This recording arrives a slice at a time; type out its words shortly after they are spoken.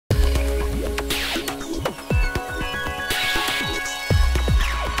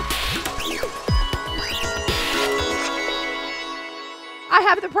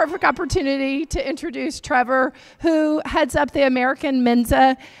have the perfect opportunity to introduce Trevor, who heads up the American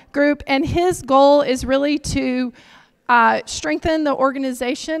MENSA group, and his goal is really to strengthen the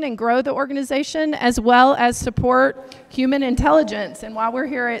organization and grow the organization, as well as support human intelligence. And while we're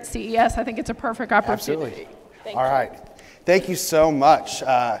here at CES, I think it's a perfect opportunity. Absolutely. All right. Thank you so much.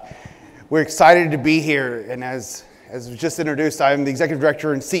 We're excited to be here, and as was just introduced, I'm the Executive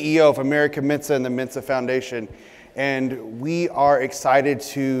Director and CEO of American MENSA and the MENSA Foundation, and we are excited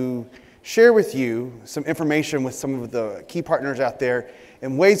to share with you some information with some of the key partners out there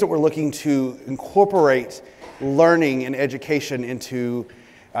and ways that we're looking to incorporate learning and education into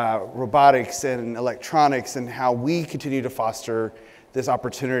robotics and electronics, and how we continue to foster this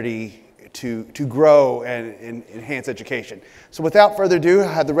opportunity to grow and enhance education. So without further ado, I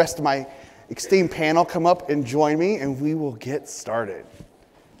have the rest of my esteemed panel come up and join me, and we will get started.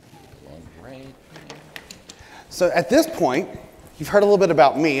 So at this point, you've heard a little bit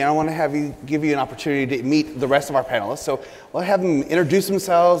about me, and I want to give you an opportunity to meet the rest of our panelists. So we'll have them introduce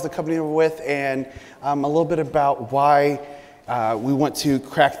themselves, the company they're with, and a little bit about why we want to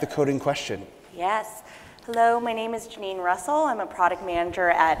crack the coding question. Yes. Hello, my name is Janene Russell. I'm a product manager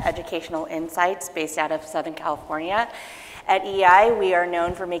at Educational Insights based out of Southern California. At EI, we are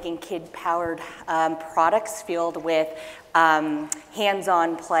known for making kid-powered products filled with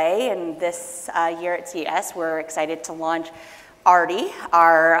hands-on play. And this year at CES, we're excited to launch Artie,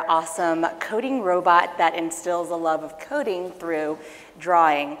 our awesome coding robot that instills a love of coding through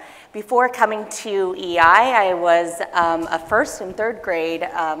drawing. Before coming to EI, I was a first and third grade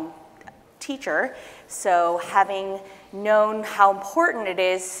teacher. So having known how important it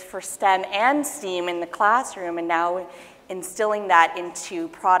is for STEM and STEAM in the classroom, and now instilling that into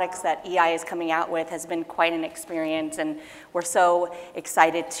products that EI is coming out with, has been quite an experience, and we're so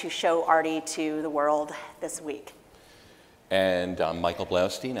excited to show Artie to the world this week. And I'm Michael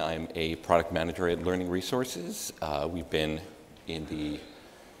Blaustein. I'm a product manager at Learning Resources. We've been in the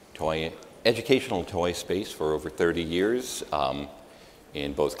educational toy space for over 30 years,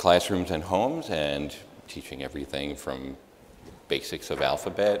 in both classrooms and homes, and teaching everything from basics of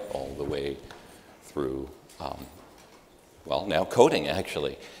alphabet all the way through well, now coding,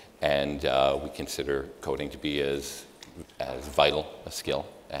 actually. And we consider coding to be as vital a skill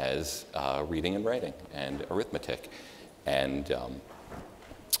as reading and writing and arithmetic. And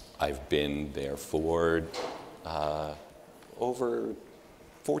I've been there for over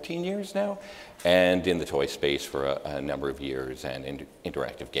 14 years now, and in the toy space for a number of years, and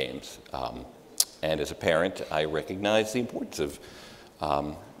interactive games. And as a parent, I recognize the importance of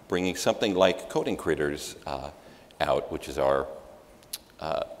bringing something like Coding Critters out, which is our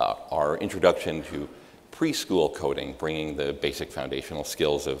introduction to preschool coding, bringing the basic foundational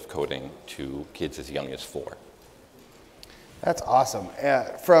skills of coding to kids as young as 4. That's awesome.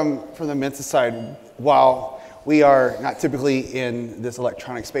 From the MENSA side, while we are not typically in this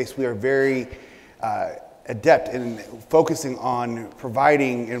electronic space, we are very adept in focusing on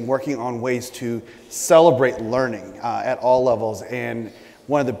providing and working on ways to celebrate learning at all levels. And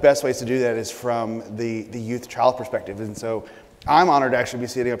one of the best ways to do that is from the youth child perspective. And so I'm honored to actually be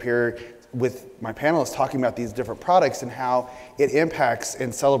sitting up here with my panelists talking about these different products and how it impacts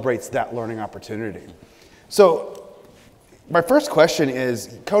and celebrates that learning opportunity. So my first question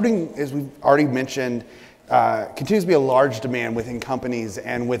is, coding, as we've already mentioned, continues to be a large demand within companies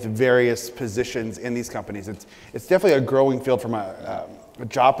and with various positions in these companies. It's definitely a growing field from a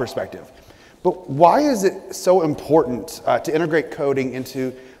job perspective. But why is it so important to integrate coding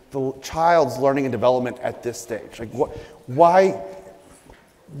into the child's learning and development at this stage? Like, why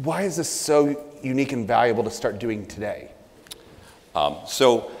is this so unique and valuable to start doing today? Like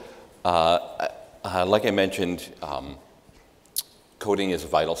I mentioned, coding is a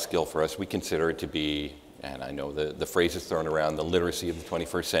vital skill for us. We consider it to be, and I know the phrase is thrown around, the literacy of the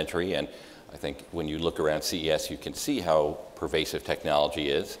 21st century, and I think when you look around CES, you can see how pervasive technology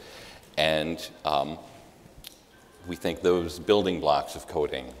is. And we think those building blocks of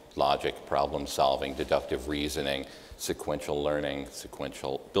coding, logic, problem solving, deductive reasoning, sequential learning,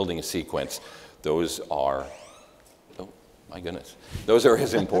 building a sequence, those are, oh my goodness, those are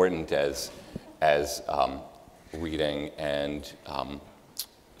as important as reading, and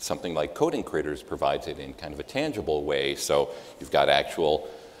something like Coding Critters provides it in kind of a tangible way. So you've got actual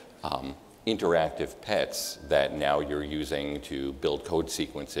interactive pets that now you're using to build code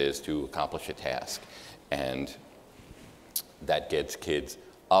sequences to accomplish a task. And that gets kids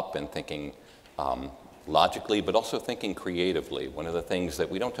up and thinking logically, but also thinking creatively. One of the things that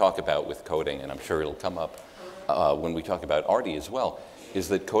we don't talk about with coding, and I'm sure it'll come up when we talk about Artie as well, is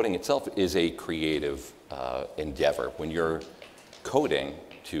that coding itself is a creative endeavor. When you're coding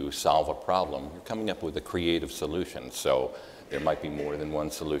to solve a problem, you're coming up with a creative solution. So there might be more than one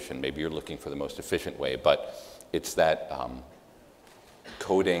solution. Maybe you're looking for the most efficient way, but it's that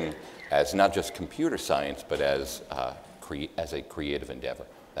coding as not just computer science, but as a creative endeavor.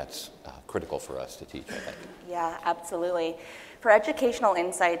 That's critical for us to teach, I think. Yeah, absolutely. For educational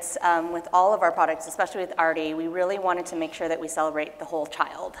insights, with all of our products, especially with Artie, we really wanted to make sure that we celebrate the whole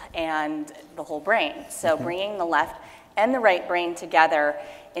child and the whole brain. So bringing the left and the right brain together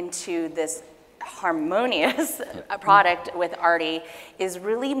into this harmonious product with Artie is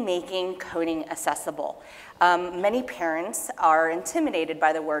really making coding accessible. Many parents are intimidated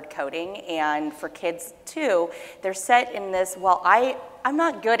by the word coding, and for kids too, they're set in this, well, I'm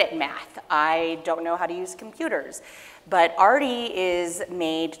not good at math. I don't know how to use computers. But Artie is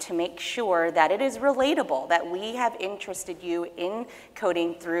made to make sure that it is relatable, that we have interested you in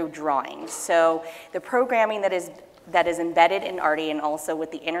coding through drawing. So the programming that is embedded in Artie and also with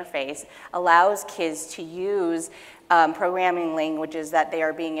the interface allows kids to use programming languages that they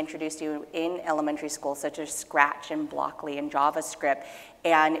are being introduced to in elementary school, such as Scratch and Blockly and JavaScript,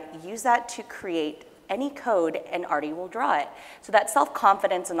 and use that to create any code, and Artie will draw it. So that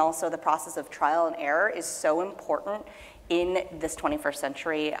self-confidence and also the process of trial and error is so important in this 21st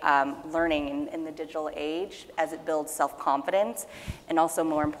century learning in the digital age, as it builds self-confidence and also,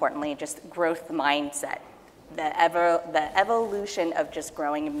 more importantly, just growth mindset, the evolution of just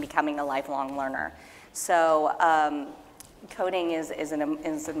growing and becoming a lifelong learner. So coding is an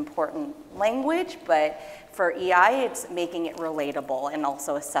important language, but for EI, it's making it relatable and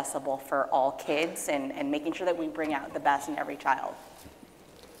also accessible for all kids, and making sure that we bring out the best in every child.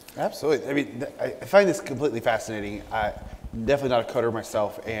 Absolutely. I mean, I find this completely fascinating. I'm definitely not a coder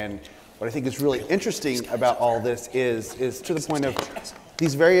myself, and what I think is really interesting about all this is to the point of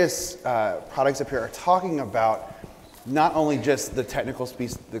these various products up here are talking about not only just the technical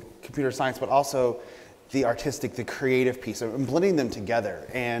piece, the computer science, but also the artistic, the creative piece, and blending them together.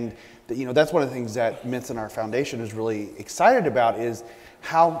 And that's one of the things that MENSA and our foundation is really excited about, is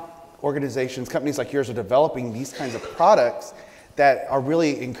how organizations, companies like yours, are developing these kinds of products that are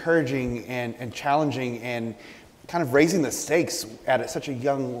really encouraging and challenging and kind of raising the stakes at such a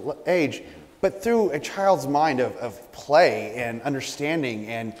young age, but through a child's mind of play and understanding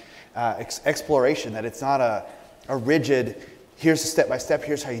and exploration, that it's not a rigid, here's the step-by-step,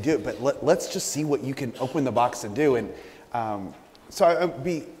 here's how you do it, but let's just see what you can open the box and do. And so I'd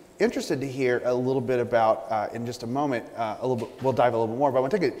be interested to hear a little bit about, in just a moment, we'll dive a little bit more, but I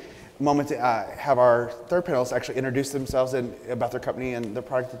want to take a moment to have our third panelists actually introduce themselves and about their company and the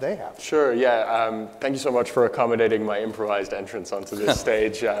product that they have. Sure, yeah. Thank you so much for accommodating my improvised entrance onto this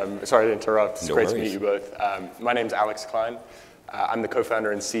stage. Sorry to interrupt. It's great to meet you both. My name's Alex Klein. I'm the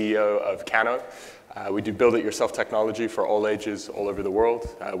co-founder and CEO of Kano. We do build-it-yourself technology for all ages all over the world.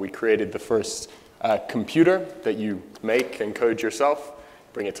 We created the first computer that you make and code yourself,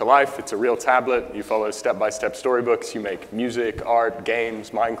 bring it to life. It's a real tablet. You follow step-by-step storybooks. You make music, art,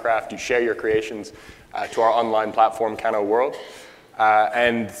 games, Minecraft. You share your creations to our online platform, Kano World.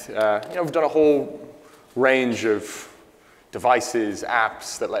 We've done a whole range of devices,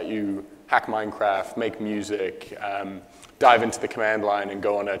 apps that let you hack Minecraft, make music, dive into the command line and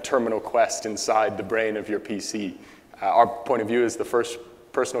go on a terminal quest inside the brain of your PC. Our point of view is the first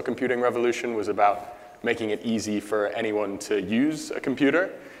personal computing revolution was about making it easy for anyone to use a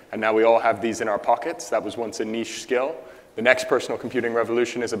computer, and now we all have these in our pockets. That was once a niche skill. The next personal computing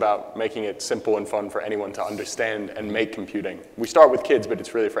revolution is about making it simple and fun for anyone to understand and make computing. We start with kids, but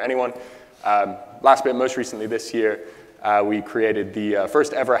it's really for anyone. Last bit, most recently this year, we created the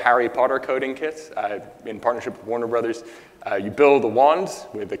first ever Harry Potter coding kit in partnership with Warner Brothers. You build a wand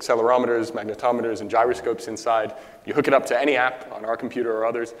with accelerometers, magnetometers, and gyroscopes inside. You hook it up to any app on our computer or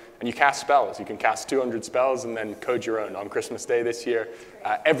others, and you cast spells. You can cast 200 spells and then code your own. On Christmas Day this year,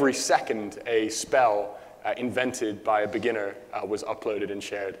 every second a spell invented by a beginner was uploaded and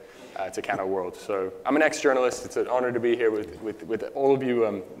shared to Kano World. So I'm an ex-journalist. It's an honor to be here with all of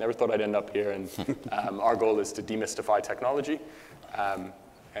you. Never thought I'd end up here, and our goal is to demystify technology. I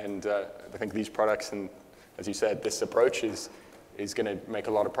think these products, and as you said, this approach is going to make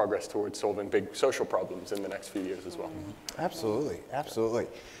a lot of progress towards solving big social problems in the next few years as well. Absolutely, absolutely.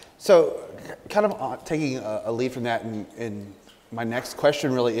 So kind of taking a lead from that, and my next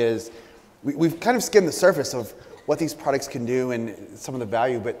question really is, we've kind of skimmed the surface of what these products can do and some of the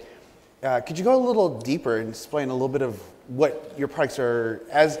value, but could you go a little deeper and explain a little bit of what your products are,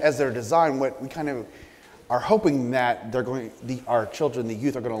 as they're designed, what we kind of are hoping that our children, the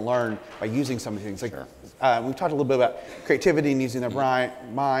youth, are going to learn by using some of these things. Like we've talked a little bit about creativity and using their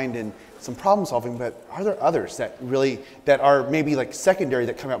mind and some problem solving, but are there others that are maybe like secondary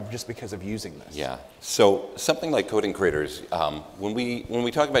that come out just because of using this? Yeah. So something like coding creators, when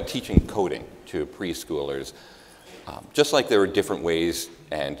we talk about teaching coding to preschoolers, just like there are different ways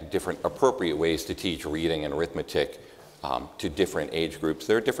and different appropriate ways to teach reading and arithmetic to different age groups,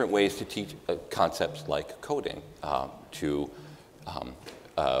 there are different ways to teach concepts like coding to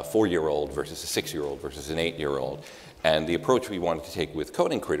a 4-year-old versus a 6-year-old versus an 8-year-old. And the approach we wanted to take with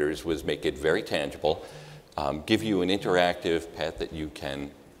coding critters was make it very tangible, give you an interactive pet that you can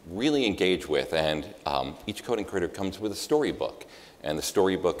really engage with. And each coding critter comes with a storybook. And the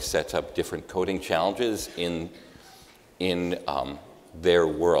storybook sets up different coding challenges in their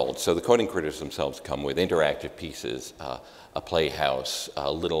world. So the coding critters themselves come with interactive pieces, a playhouse,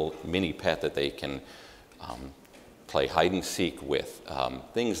 a little mini pet that they can play hide and seek with,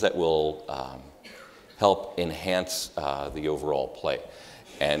 things that will help enhance the overall play.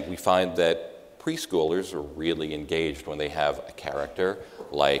 And we find that preschoolers are really engaged when they have a character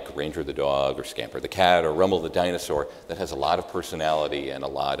like Ranger the dog or Scamper the cat or Rumble the dinosaur that has a lot of personality and a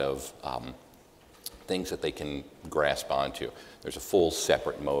lot of things that they can grasp onto. There's a full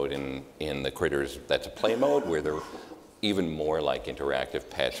separate mode in the critters that's a play mode where they're even more like interactive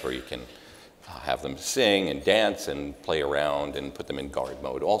pets where you can have them sing and dance and play around and put them in guard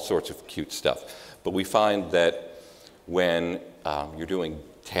mode, all sorts of cute stuff. But we find that when you're doing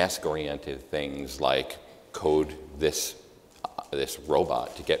task-oriented things like code this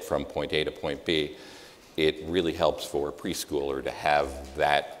robot to get from point A to point B, it really helps for a preschooler to have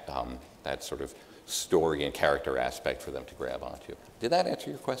that sort of story and character aspect for them to grab onto. Did that answer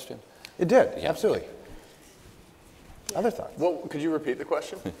your question? It did, yeah. Absolutely. Other thoughts? Well, could you repeat the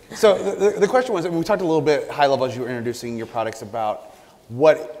question? So the question was, we talked a little bit high level as you were introducing your products about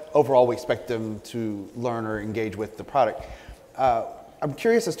what overall we expect them to learn or engage with the product. I'm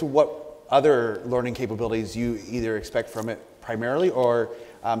curious as to what other learning capabilities you either expect from it primarily or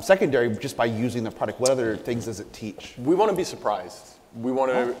secondary just by using the product. What other things does it teach? We want to be surprised. We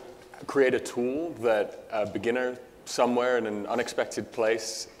want to create a tool that a beginner somewhere in an unexpected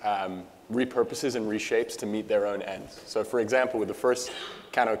place repurposes and reshapes to meet their own ends. So for example, with the first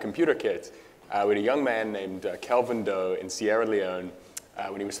Kano computer kit, we had a young man named Kelvin Doe in Sierra Leone.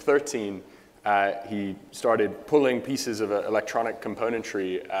 When he was 13, he started pulling pieces of electronic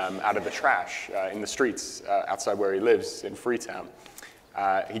componentry out of the trash in the streets outside where he lives in Freetown.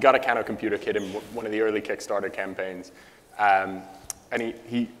 He got a Kano computer kit in one of the early Kickstarter campaigns. And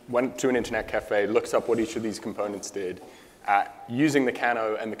he went to an internet cafe, looked up what each of these components did. Using the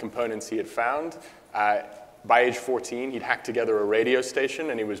Kano and the components he had found, by age 14, he'd hacked together a radio station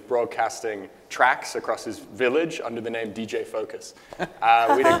and he was broadcasting tracks across his village under the name DJ Focus.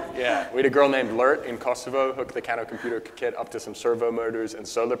 We had a girl named Lert in Kosovo, hooked the Kano computer kit up to some servo motors and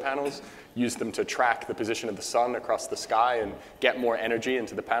solar panels, used them to track the position of the sun across the sky and get more energy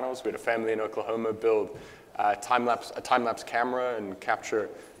into the panels. We had a family in Oklahoma build a time-lapse camera and capture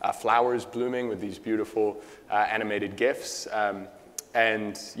flowers blooming with these beautiful animated GIFs.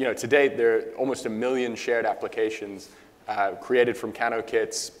 And to date, there are almost 1 million shared applications created from Kano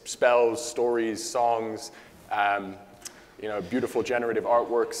kits, spells, stories, songs, beautiful generative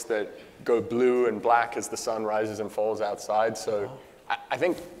artworks that go blue and black as the sun rises and falls outside. So I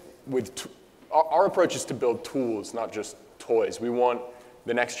think our approach is to build tools, not just toys. We want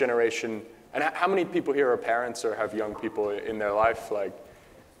the next generation. And how many people here are parents or have young people in their life?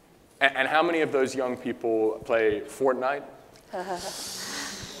 And how many of those young people play Fortnite?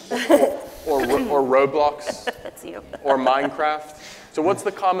 or Roblox? That's you. Or Minecraft? So what's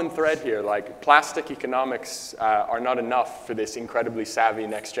the common thread here? Plastic economics are not enough for this incredibly savvy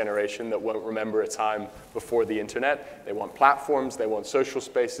next generation that won't remember a time before the internet. They want platforms, they want social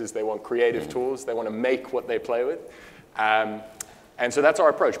spaces, they want creative tools, they want to make what they play with. And so that's our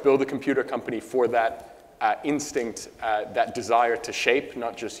approach, build a computer company for that instinct, that desire to shape,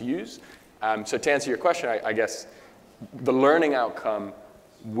 not just use. So to answer your question, I guess the learning outcome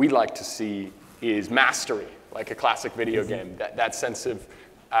we like to see is mastery, like a classic video game, that sense of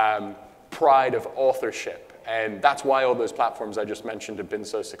pride of authorship. And that's why all those platforms I just mentioned have been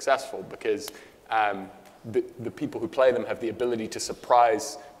so successful, because the people who play them have the ability to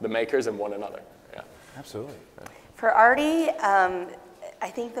surprise the makers and one another. Yeah. Absolutely. For Artie, I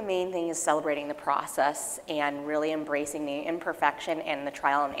think the main thing is celebrating the process and really embracing the imperfection and the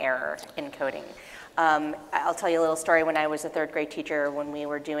trial and error in coding. I'll tell you a little story. When I was a third grade teacher, when we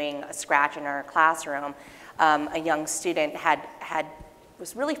were doing a scratch in our classroom, a young student had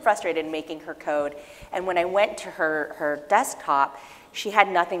was really frustrated making her code. And when I went to her desktop, she had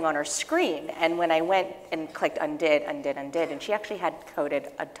nothing on her screen. And when I went and clicked undid, and she actually had coded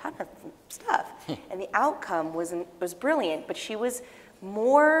a ton of stuff. And the outcome was brilliant, but she was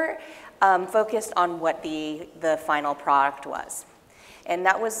more focused on what the final product was. And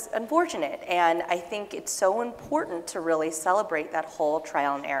that was unfortunate. And I think it's so important to really celebrate that whole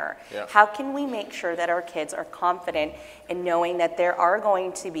trial and error. Yeah. How can we make sure that our kids are confident in knowing that there are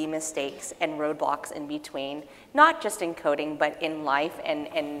going to be mistakes and roadblocks in between, not just in coding, but in life and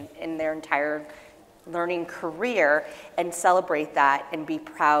in their entire learning career, and celebrate that and be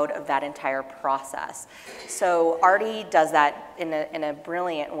proud of that entire process. So Artie does that in a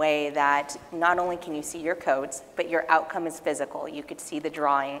brilliant way, that not only can you see your codes, but your outcome is physical. You could see the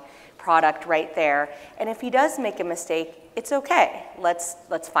drawing product right there. And if he does make a mistake, it's okay. Let's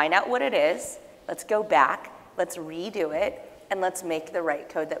find out what it is. Let's go back. Let's redo it. And let's make the right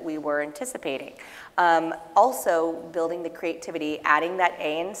code that we were anticipating. Also, building the creativity, adding that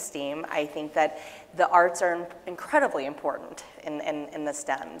A in STEAM. I think that the arts are incredibly important in the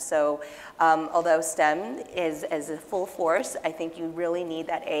STEM. So although STEM is a full force, I think you really need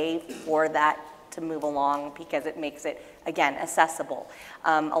that A for that to move along, because it makes it, again, accessible.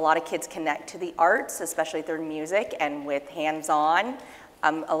 A lot of kids connect to the arts, especially through music and with hands-on.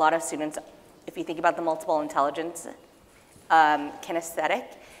 A lot of students, if you think about the multiple intelligence, kinesthetic,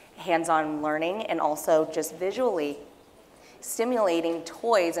 hands-on learning, and also just visually stimulating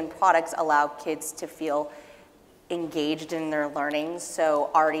toys and products allow kids to feel engaged in their learning. So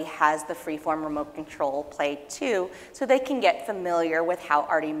Artie has the freeform remote control play too, so they can get familiar with how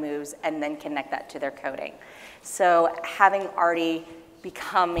Artie moves and then connect that to their coding. So having Artie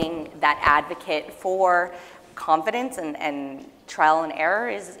becoming that advocate for confidence and trial and error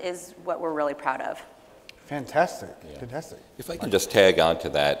is what we're really proud of. Fantastic, fantastic. If I can just tag on to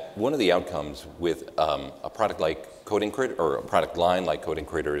that, one of the outcomes with a product like Coding Critter, or a product line like Coding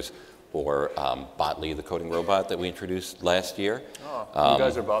Critters, or Botley, the coding robot that we introduced last year. Oh, you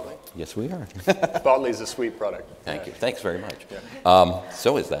guys are Botley? Yes, we are. Botley is a sweet product. Thank you. Thanks very much. Yeah.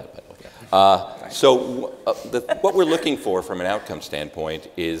 So is that. What we're looking for from an outcome standpoint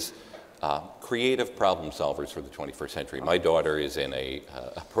is creative problem solvers for the 21st century. My daughter is in a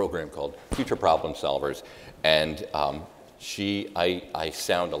program called Future Problem Solvers, and I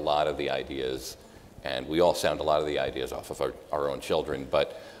sound a lot of the ideas, and we all sound a lot of the ideas off of our own children,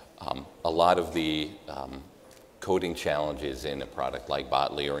 but a lot of the coding challenges in a product like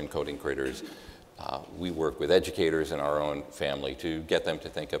Botley or in Coding Critters, we work with educators in our own family to get them to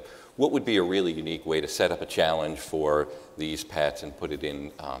think of what would be a really unique way to set up a challenge for these pets and put it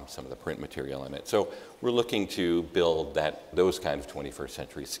in some of the print material in it. So we're looking to build those kind of 21st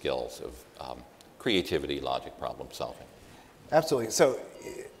century skills of creativity, logic, problem solving. Absolutely. So,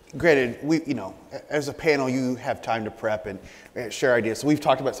 granted, as a panel, you have time to prep and share ideas. So we've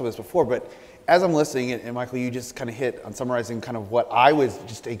talked about some of this before, but as I'm listening, and Michael, you just kind of hit on summarizing kind of what I was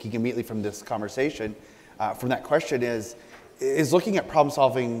just taking immediately from this conversation, from that question is looking at problem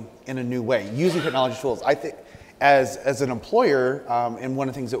solving in a new way, using technology tools. I think as an employer, and one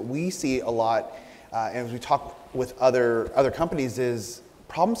of the things that we see a lot, as we talk with other companies, is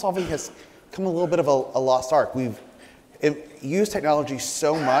problem solving has come a little bit of a lost art. We've used technology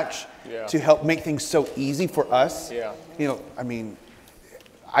so much to help make things so easy for us. Yeah.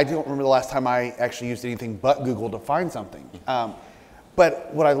 I don't remember the last time I actually used anything but Google to find something.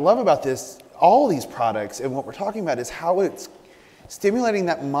 But what I love about all these products, and what we're talking about, is how it's stimulating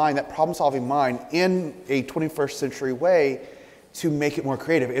that mind, that problem-solving mind, in a 21st century way to make it more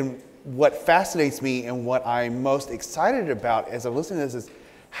creative. And what fascinates me and what I'm most excited about as I'm listening to this is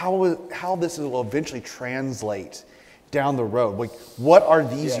how this will eventually translate down the road. Like, what are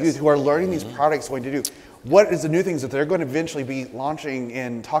these youth who are learning these products going to do? What is the new things that they're going to eventually be launching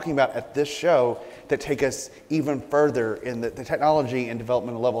and talking about at this show that take us even further in the technology and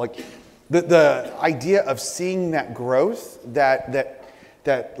developmental level? Like the idea of seeing that growth,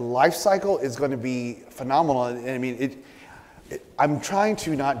 that life cycle is going to be phenomenal. And I mean, I'm trying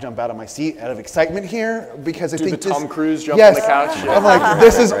to not jump out of my seat out of excitement here, because I think the Tom Cruise jump on the couch. Yeah. I'm like,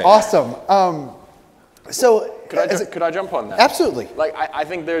 this is awesome. So could I jump on that? Absolutely. Like I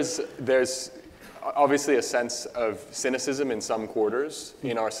think there's obviously a sense of cynicism in some quarters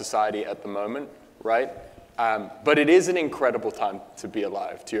in our society at the moment, right? But it is an incredible time to be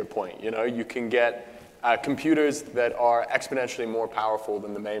alive, to your point. You can get computers that are exponentially more powerful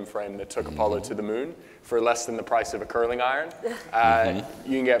than the mainframe that took Apollo to the moon for less than the price of a curling iron.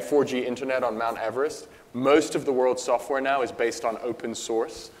 You can get 4G internet on Mount Everest. Most of the world's software now is based on open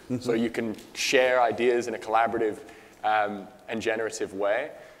source, so you can share ideas in a collaborative and generative way.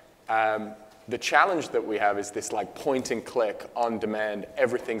 The challenge that we have is this like point and click, on demand,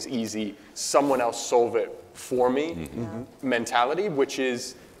 everything's easy, someone else solve it for me mentality, which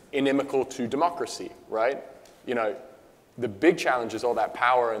is inimical to democracy, right? You know, the big challenge is all that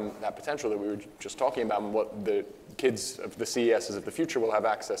power and that potential that we were just talking about, and what the kids of the CESs of the future will have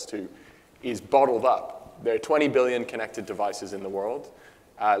access to is bottled up. There are 20 billion connected devices in the world.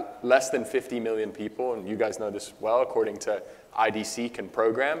 Less than 50 million people, and you guys know this well, according to IDC, can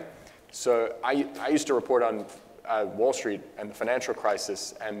program. So I used to report on Wall Street and the financial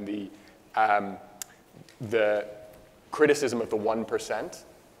crisis and the criticism of the 1%.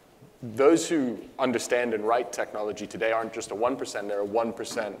 Those who understand and write technology today aren't just a 1%, they're a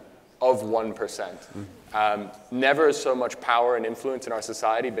 1% of 1%. Never has so much power and influence in our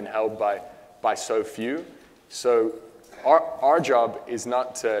society been held by so few. So our job is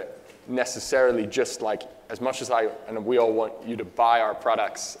not to necessarily just like, as much as and we all want you to buy our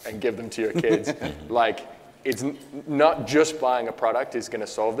products and give them to your kids, like it's not just buying a product is going to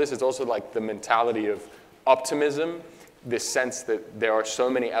solve this. It's also like the mentality of optimism, this sense that there are so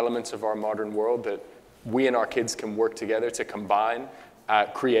many elements of our modern world that we and our kids can work together to combine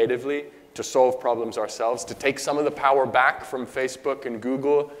creatively to solve problems ourselves, to take some of the power back from Facebook and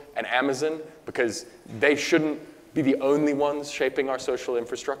Google and Amazon, because they shouldn't be the only ones shaping our social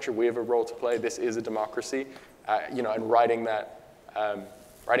infrastructure. We have a role to play. This is a democracy, you know, and writing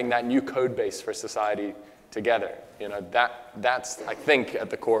that new code base for society together. You know, that's I think at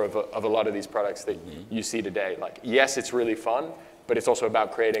the core of a lot of these products that you see today. Like, yes, it's really fun, but it's also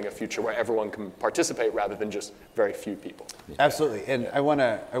about creating a future where everyone can participate rather than just very few people. Absolutely, and I want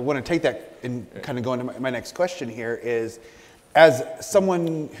to take that and kind of go into my next question here is, as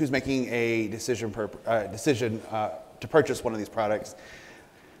someone who's making a decision to purchase one of these products,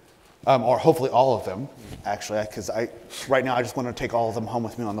 or hopefully all of them, actually, because right now I just want to take all of them home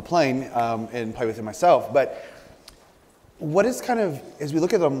with me on the plane and play with them myself. But what is kind of, as we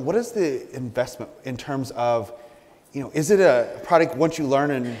look at them, what is the investment in terms of, you know, is it a product once you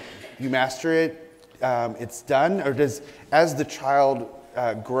learn and you master it, it's done, or does, as the child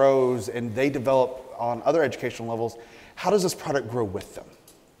grows and they develop on other educational levels, how does this product grow with them?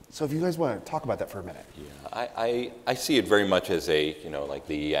 So if you guys want to talk about that for a minute. Yeah, I see it very much as a, you know, like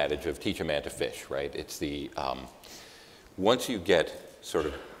the adage of teach a man to fish, right? It's the, once you get sort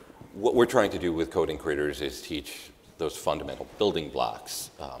of, what we're trying to do with coding creators is teach those fundamental building blocks,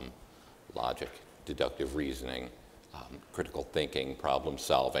 logic, deductive reasoning, critical thinking, problem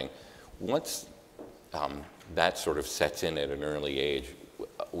solving. Once that sort of sets in at an early age,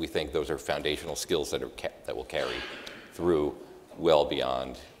 we think those are foundational skills that will carry through well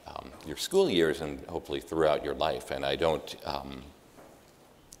beyond your school years and hopefully throughout your life. And I don't,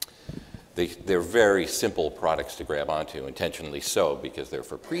 they're very simple products to grab onto, intentionally so, because they're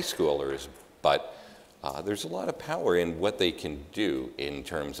for preschoolers, but there's a lot of power in what they can do in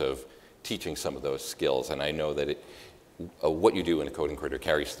terms of teaching some of those skills. And I know that what you do in a coding critter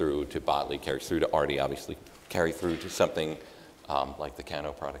carries through to Botley, carries through to Artie, obviously, carry through to something like the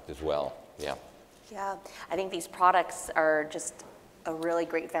Kano product as well. Yeah. Yeah, I think these products are just a really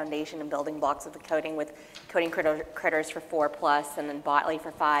great foundation and building blocks of the coding, with coding critters for 4+, and then Botley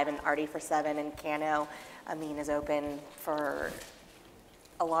for 5, and Artie for 7, and Kano, I mean, is open for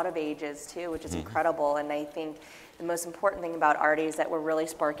a lot of ages too, which is incredible. And I think the most important thing about Artie is that we're really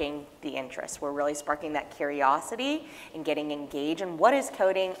sparking the interest. We're really sparking that curiosity and getting engaged. And what is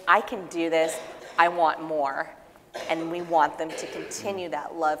coding? I can do this. I want more. And we want them to continue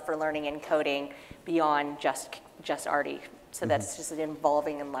that love for learning and coding beyond just Artie. So that's just an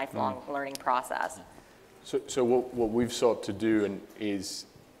evolving and lifelong learning process. So what we've sought to do is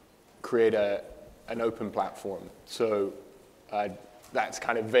create an open platform. So that's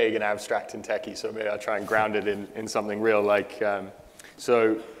kind of vague and abstract and techie, so maybe I'll try and ground it in something real. Like,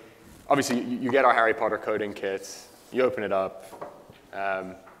 so obviously you get our Harry Potter coding kits, you open it up.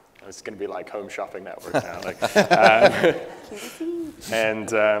 It's going to be like Home Shopping Network now. And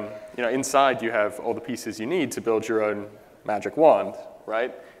you know, inside you have all the pieces you need to build your own magic wand,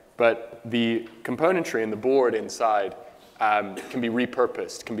 right? But the componentry and the board inside can be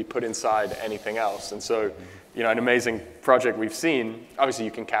repurposed, can be put inside anything else. And so, you know, an amazing project we've seen, obviously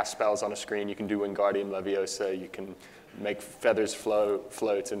you can cast spells on a screen, you can do Wingardium Leviosa, you can make feathers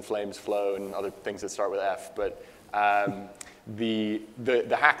float and flames flow and other things that start with F. But the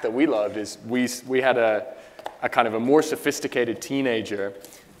hack that we loved is we had a kind of a more sophisticated teenager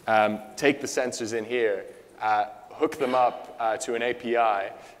take the sensors in here, hook them up to an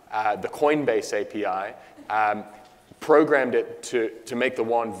API, the Coinbase API, programmed it to make the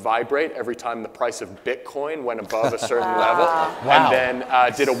wand vibrate every time the price of Bitcoin went above a certain level. Wow. And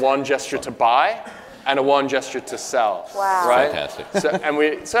then did a wand gesture to buy and a wand gesture to sell. Wow. Right? Fantastic.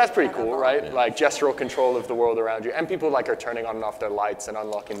 So that's pretty cool, right? Yeah. Like gestural control of the world around you. And people like are turning on and off their lights and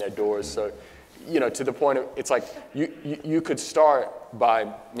unlocking their doors. So, to the point of, it's like you could start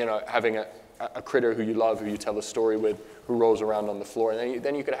by, having a critter who you love, who you tell a story with, who rolls around on the floor, and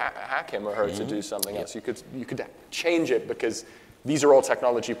then you could hack him or her to do something else. You could change it, because these are all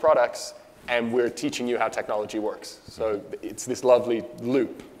technology products, and we're teaching you how technology works. So it's this lovely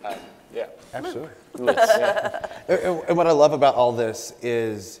loop. Yeah. Absolutely. Yeah. And what I love about all this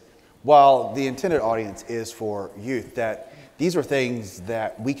is, while the intended audience is for youth, that these are things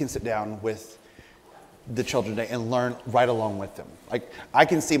that we can sit down with the children today and learn right along with them. Like, I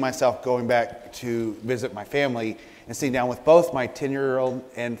can see myself going back to visit my family and sitting down with both my 10-year-old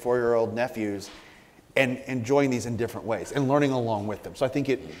and 4-year-old nephews and enjoying these in different ways and learning along with them. So I think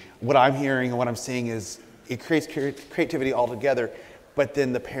what I'm hearing and what I'm seeing is it creates creativity altogether, but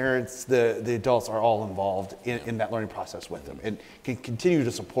then the parents, the adults are all involved in that learning process with them and can continue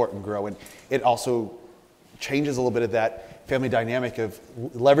to support and grow. And it also changes a little bit of that family dynamic of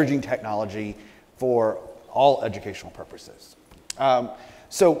leveraging technology for all educational purposes.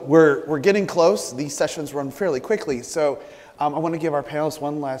 So we're getting close. These sessions run fairly quickly. So I want to give our panelists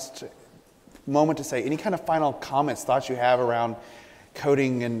one last moment to say any kind of final comments, thoughts you have around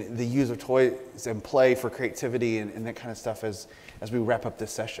coding and the use of toys and play for creativity and that kind of stuff as we wrap up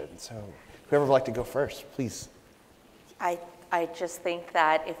this session. So whoever would like to go first, please. I just think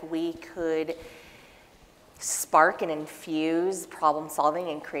that if we could spark and infuse problem solving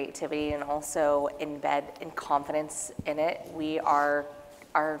and creativity and also embed in confidence in it, we are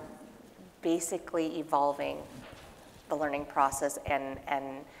basically evolving the learning process and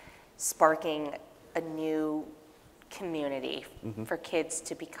sparking a new community for kids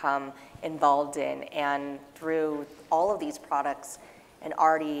to become involved in. And through all of these products and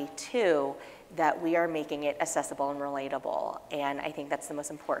already too, that we are making it accessible and relatable. And I think that's the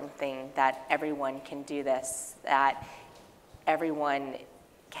most important thing, that everyone can do this, that everyone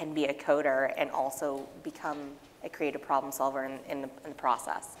can be a coder and also become a creative problem solver in the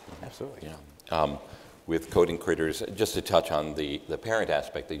process. Absolutely. Yeah. With coding critters, just to touch on the parent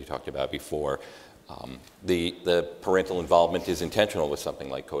aspect that you talked about before, the parental involvement is intentional with something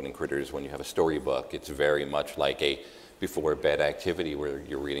like coding critters. When you have a storybook, it's very much like a before bed activity where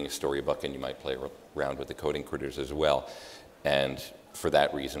you're reading a storybook and you might play around with the coding critters as well. And for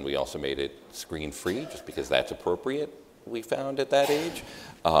that reason, we also made it screen free, just because that's appropriate, we found at that age.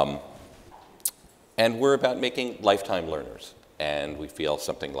 And we're about making lifetime learners. And we feel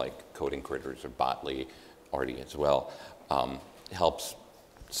something like coding critters or Botley, Artie as well, helps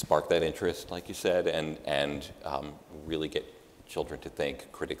spark that interest, like you said, and really get children to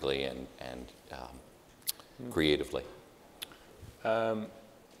think critically and creatively.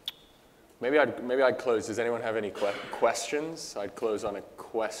 Maybe I'd close. Does anyone have any questions? I'd close on a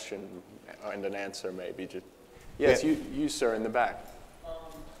question and an answer, maybe. Yes, yeah. You sir, in the back.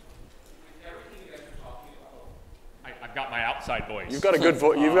 Everything you guys are talking about, I've got my outside voice. You've got a good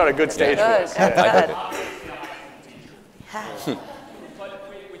voice. You've got a good stage voice. Yeah. But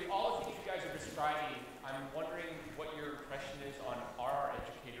with all of these you guys are describing, I'm wondering what your impression is on, are our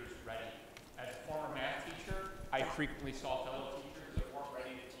educators ready? As a former math teacher, I frequently saw fellow teachers that weren't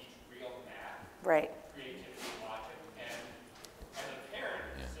ready to teach real math, Right. creativity, logic, and as a parent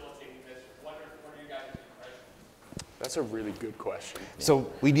facilitating this, what are you guys' impressions? That's a really good question. So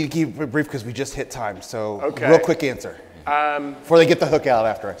we need to keep it brief because we just hit time. So okay. Real quick answer before they get the hook out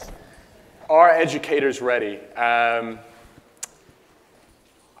after us. Are educators ready?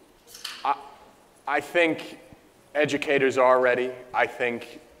 I think educators are ready. I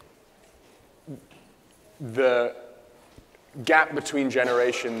think the gap between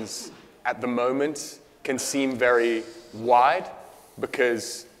generations at the moment can seem very wide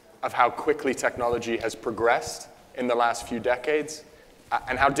because of how quickly technology has progressed in the last few decades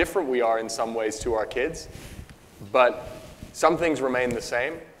and how different we are in some ways to our kids. But some things remain the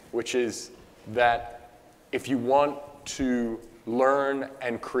same, which is that if you want to learn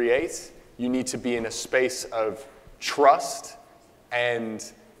and create, you need to be in a space of trust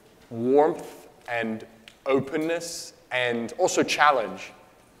and warmth and openness and also challenge.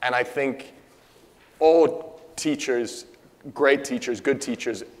 And I think all teachers, great teachers, good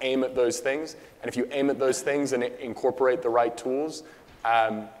teachers, aim at those things. And if you aim at those things and incorporate the right tools,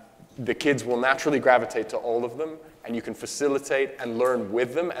 the kids will naturally gravitate to all of them and you can facilitate and learn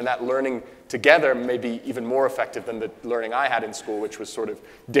with them, and that learning together may be even more effective than the learning I had in school, which was sort of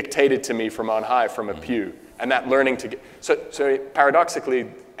dictated to me from on high, from a pew. And that learning so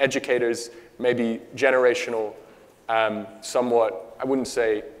paradoxically, educators, maybe generational, somewhat, I wouldn't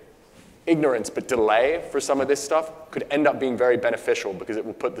say ignorance, but delay for some of this stuff could end up being very beneficial because it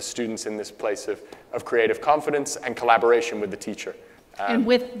will put the students in this place of creative confidence and collaboration with the teacher. And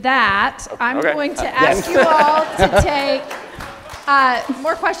with that, okay. I'm going to ask you all to take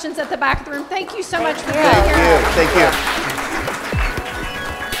more questions at the back of the room. Thank you so much for being here. Thank you.